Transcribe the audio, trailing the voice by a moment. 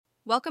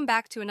Welcome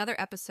back to another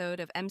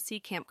episode of MC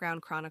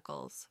Campground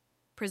Chronicles,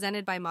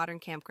 presented by Modern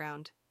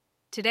Campground.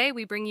 Today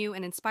we bring you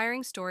an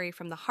inspiring story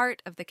from the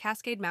heart of the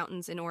Cascade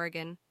Mountains in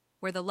Oregon,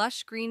 where the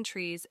lush green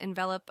trees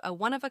envelop a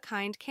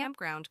one-of-a-kind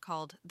campground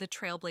called the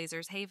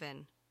Trailblazer's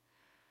Haven.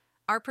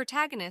 Our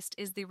protagonist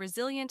is the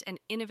resilient and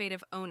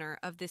innovative owner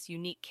of this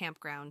unique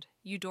campground,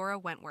 Eudora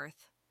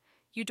Wentworth.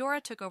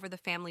 Eudora took over the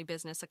family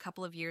business a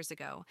couple of years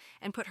ago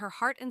and put her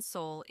heart and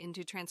soul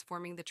into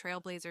transforming the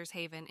Trailblazer's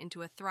Haven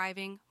into a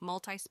thriving,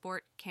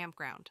 multi-sport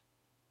campground.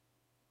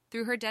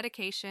 Through her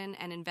dedication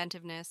and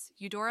inventiveness,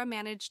 Eudora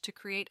managed to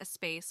create a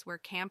space where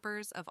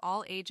campers of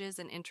all ages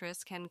and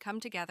interests can come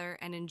together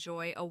and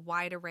enjoy a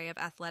wide array of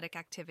athletic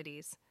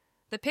activities.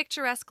 The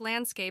picturesque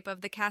landscape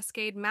of the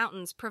Cascade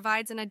Mountains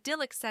provides an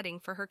idyllic setting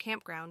for her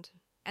campground,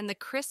 and the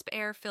crisp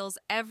air fills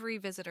every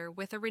visitor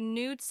with a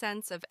renewed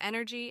sense of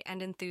energy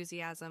and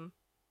enthusiasm.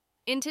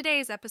 In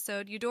today's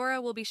episode,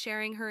 Eudora will be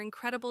sharing her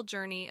incredible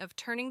journey of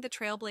turning the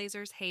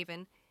Trailblazer's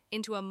Haven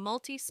into a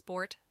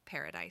multi-sport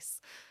paradise.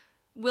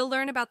 We'll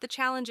learn about the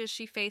challenges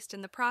she faced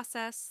in the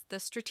process, the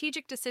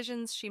strategic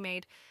decisions she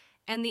made,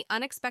 and the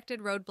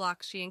unexpected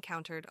roadblocks she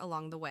encountered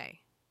along the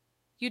way.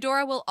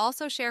 Eudora will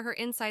also share her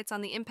insights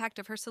on the impact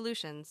of her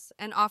solutions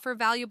and offer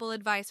valuable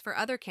advice for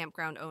other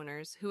campground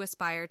owners who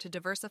aspire to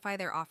diversify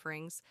their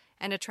offerings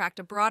and attract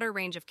a broader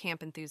range of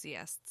camp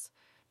enthusiasts.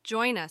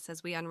 Join us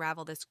as we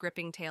unravel this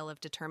gripping tale of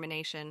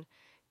determination,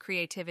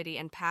 creativity,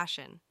 and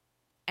passion,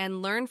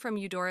 and learn from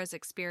Eudora's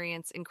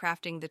experience in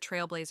crafting the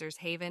Trailblazer's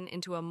Haven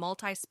into a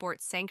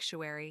multi-sport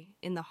sanctuary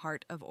in the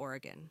heart of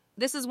Oregon.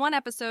 This is one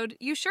episode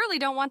you surely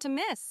don't want to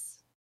miss.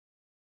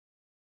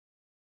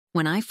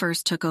 When I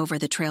first took over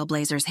the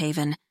Trailblazer's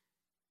Haven,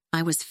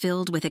 I was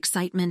filled with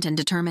excitement and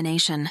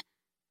determination.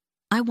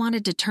 I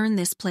wanted to turn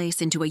this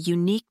place into a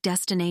unique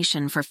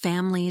destination for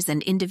families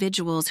and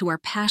individuals who are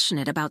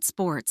passionate about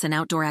sports and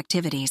outdoor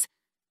activities.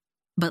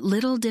 But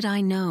little did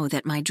I know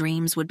that my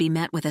dreams would be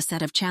met with a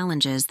set of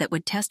challenges that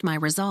would test my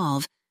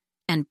resolve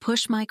and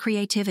push my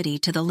creativity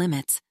to the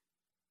limits.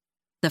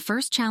 The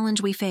first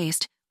challenge we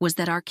faced was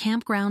that our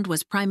campground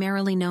was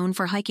primarily known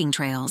for hiking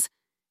trails,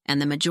 and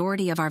the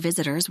majority of our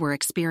visitors were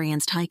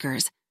experienced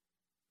hikers.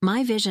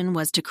 My vision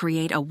was to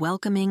create a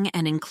welcoming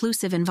and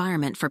inclusive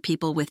environment for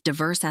people with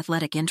diverse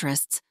athletic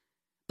interests,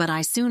 but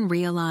I soon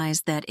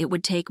realized that it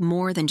would take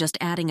more than just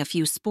adding a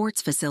few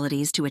sports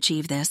facilities to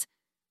achieve this.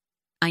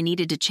 I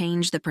needed to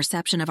change the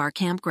perception of our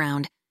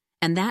campground,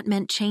 and that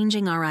meant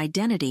changing our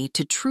identity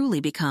to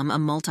truly become a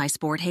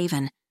multi-sport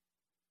haven.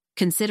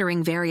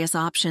 Considering various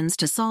options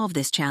to solve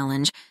this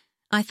challenge,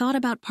 I thought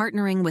about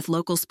partnering with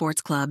local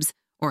sports clubs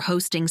or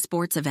hosting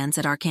sports events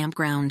at our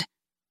campground.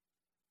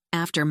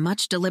 After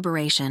much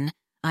deliberation,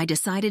 I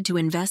decided to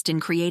invest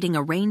in creating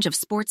a range of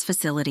sports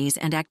facilities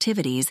and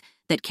activities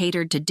that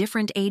catered to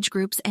different age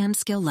groups and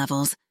skill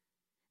levels.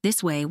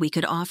 This way, we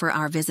could offer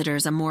our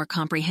visitors a more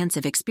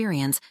comprehensive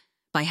experience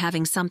by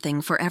having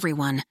something for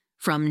everyone,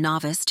 from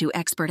novice to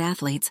expert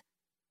athletes.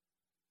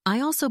 I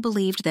also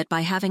believed that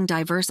by having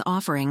diverse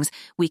offerings,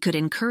 we could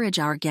encourage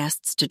our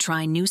guests to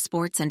try new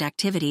sports and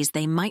activities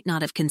they might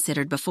not have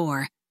considered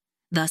before,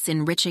 thus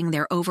enriching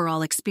their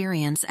overall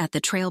experience at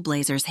the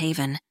Trailblazer's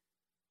Haven.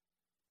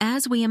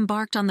 As we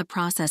embarked on the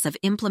process of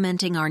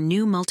implementing our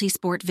new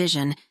multi-sport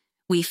vision,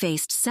 we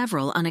faced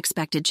several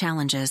unexpected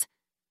challenges.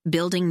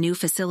 Building new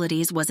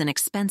facilities was an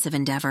expensive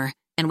endeavor,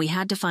 and we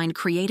had to find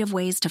creative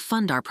ways to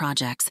fund our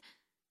projects.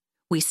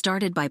 We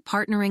started by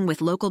partnering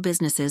with local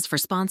businesses for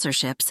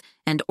sponsorships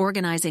and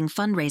organizing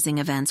fundraising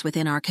events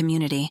within our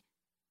community.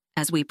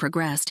 As we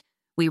progressed,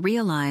 we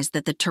realized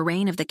that the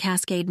terrain of the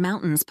Cascade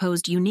Mountains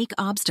posed unique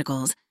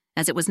obstacles,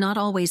 as it was not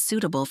always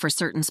suitable for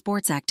certain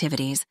sports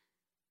activities.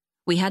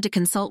 We had to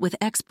consult with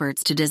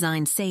experts to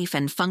design safe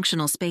and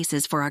functional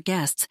spaces for our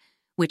guests,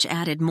 which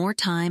added more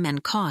time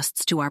and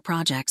costs to our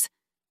projects.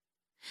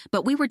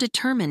 But we were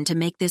determined to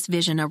make this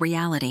vision a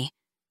reality.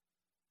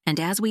 And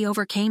as we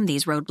overcame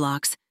these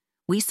roadblocks,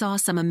 we saw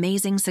some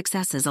amazing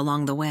successes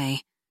along the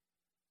way.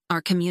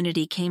 Our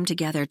community came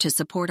together to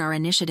support our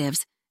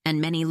initiatives, and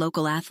many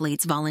local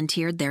athletes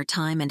volunteered their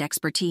time and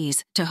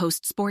expertise to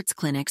host sports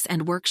clinics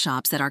and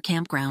workshops at our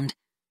campground.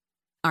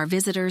 Our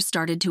visitors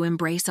started to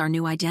embrace our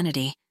new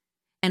identity,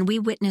 and we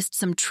witnessed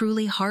some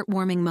truly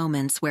heartwarming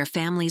moments where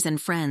families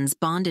and friends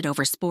bonded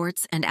over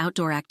sports and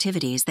outdoor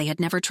activities they had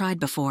never tried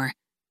before.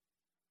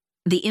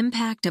 The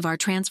impact of our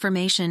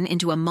transformation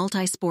into a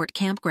multi-sport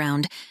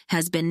campground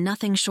has been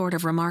nothing short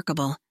of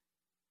remarkable.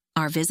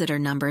 Our visitor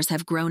numbers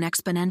have grown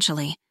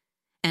exponentially,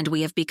 and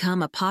we have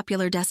become a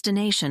popular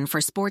destination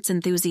for sports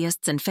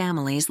enthusiasts and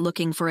families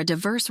looking for a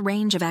diverse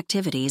range of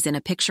activities in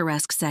a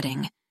picturesque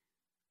setting.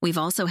 We've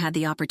also had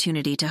the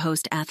opportunity to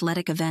host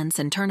athletic events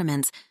and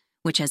tournaments,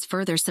 which has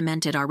further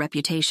cemented our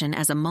reputation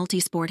as a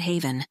multi-sport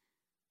haven.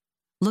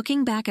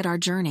 Looking back at our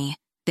journey,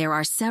 there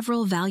are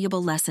several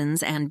valuable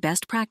lessons and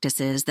best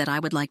practices that I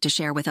would like to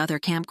share with other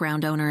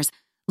campground owners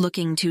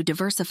looking to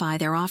diversify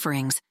their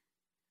offerings.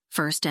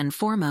 First and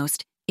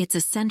foremost, it's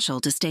essential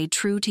to stay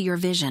true to your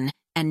vision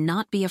and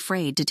not be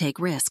afraid to take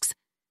risks.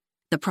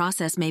 The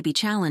process may be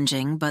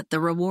challenging, but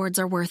the rewards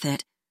are worth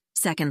it.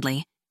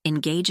 Secondly,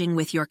 engaging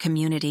with your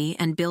community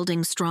and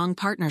building strong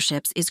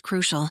partnerships is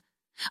crucial.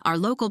 Our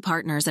local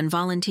partners and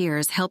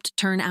volunteers helped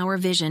turn our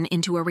vision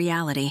into a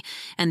reality,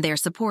 and their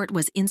support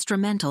was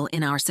instrumental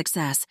in our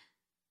success.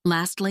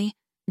 Lastly,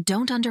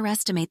 don't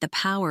underestimate the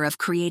power of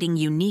creating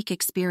unique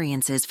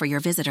experiences for your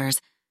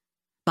visitors.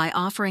 By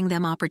offering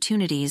them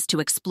opportunities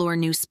to explore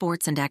new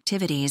sports and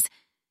activities,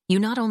 you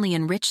not only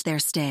enrich their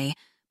stay,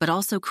 but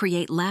also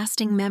create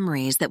lasting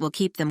memories that will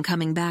keep them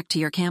coming back to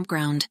your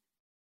campground.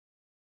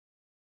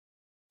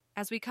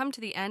 As we come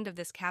to the end of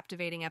this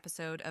captivating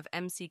episode of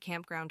MC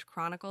Campground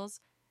Chronicles,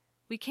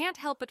 we can't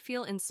help but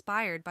feel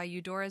inspired by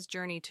Eudora's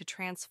journey to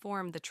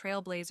transform the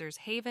Trailblazer's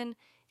haven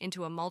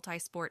into a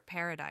multi-sport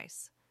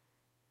paradise.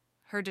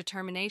 Her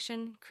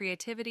determination,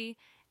 creativity,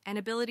 and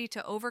ability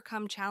to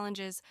overcome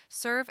challenges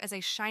serve as a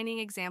shining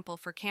example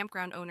for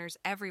campground owners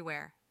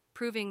everywhere,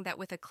 proving that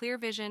with a clear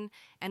vision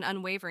and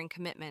unwavering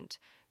commitment,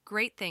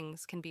 great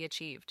things can be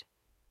achieved.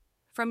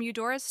 From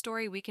Eudora's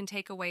story, we can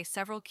take away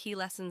several key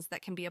lessons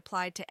that can be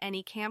applied to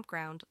any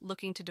campground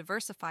looking to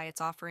diversify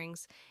its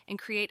offerings and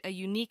create a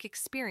unique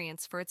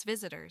experience for its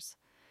visitors.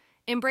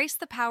 Embrace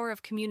the power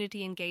of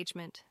community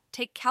engagement,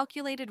 take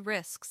calculated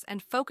risks,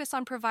 and focus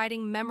on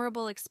providing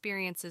memorable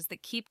experiences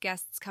that keep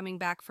guests coming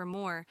back for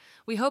more.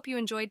 We hope you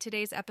enjoyed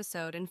today's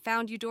episode and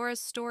found Eudora's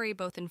story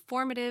both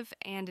informative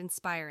and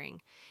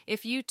inspiring.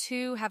 If you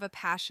too have a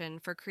passion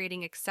for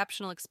creating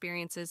exceptional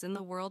experiences in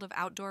the world of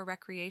outdoor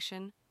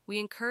recreation, we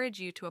encourage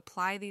you to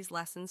apply these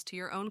lessons to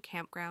your own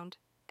campground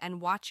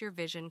and watch your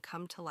vision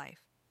come to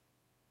life.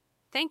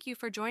 Thank you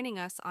for joining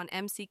us on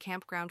MC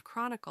Campground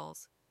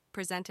Chronicles,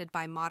 presented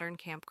by Modern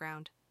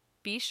Campground.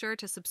 Be sure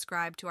to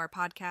subscribe to our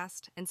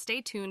podcast and stay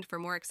tuned for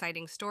more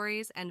exciting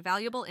stories and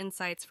valuable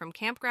insights from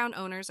campground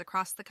owners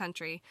across the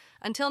country.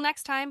 Until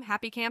next time,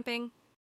 happy camping!